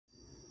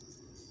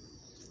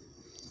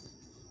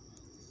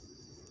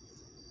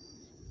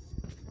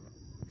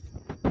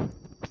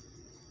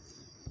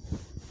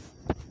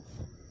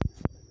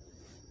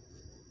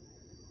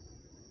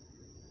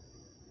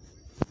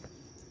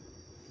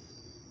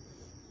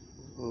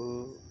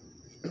Whoa,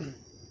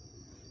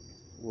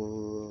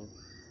 whoa,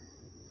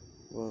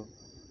 whoa.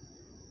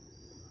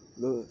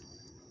 Look,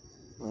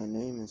 my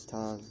name is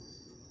Tyler.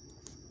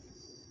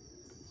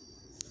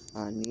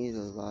 I need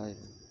a lighter.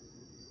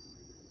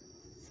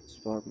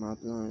 Spark my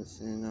blunts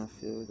and I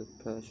feel the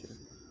pressure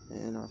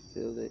and I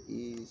feel the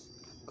ease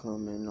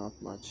coming off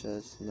my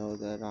chest. Know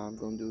that I'm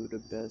gonna do the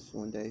best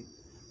one day,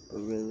 but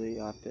really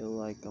I feel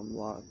like I'm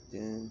locked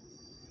in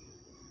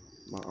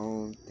my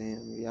own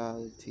damn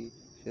reality.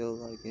 Feel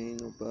like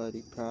ain't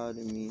nobody proud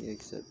of me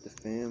except the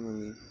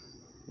family.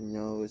 You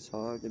know, it's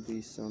hard to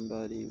be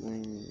somebody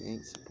when you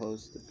ain't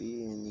supposed to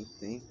be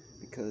anything.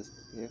 Because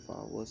if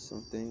I was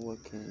something,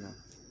 what can I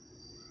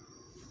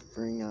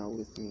bring out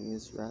with me?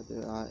 It's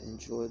rather I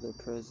enjoy the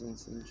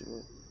presence,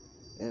 enjoy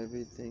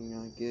everything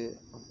I get.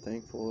 I'm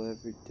thankful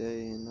every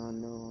day, and I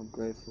know I'm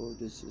grateful to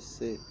just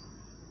sit.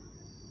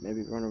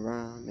 Maybe run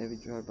around, maybe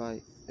drive a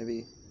bike,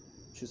 maybe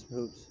shoot some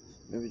hoops,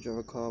 maybe drive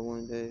a car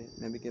one day,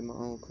 maybe get my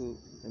own coupe,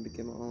 maybe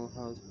get my own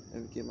house,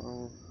 maybe get my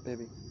own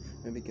baby,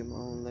 maybe get my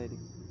own lady,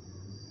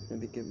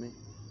 maybe get me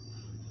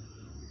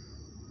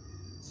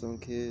some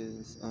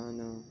kids. I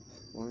know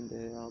one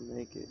day I'll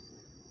make it.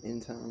 In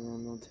time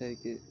I'm gonna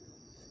take it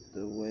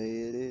the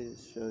way it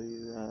is. Show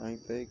you I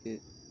ain't fake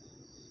it.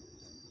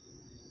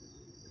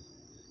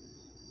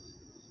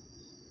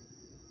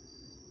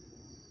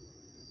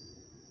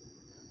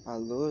 I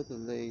lure the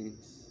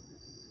ladies,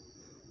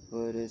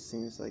 but it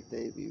seems like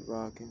they be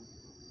rocking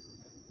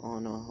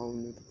on a whole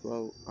new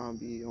float. I'll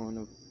be on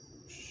a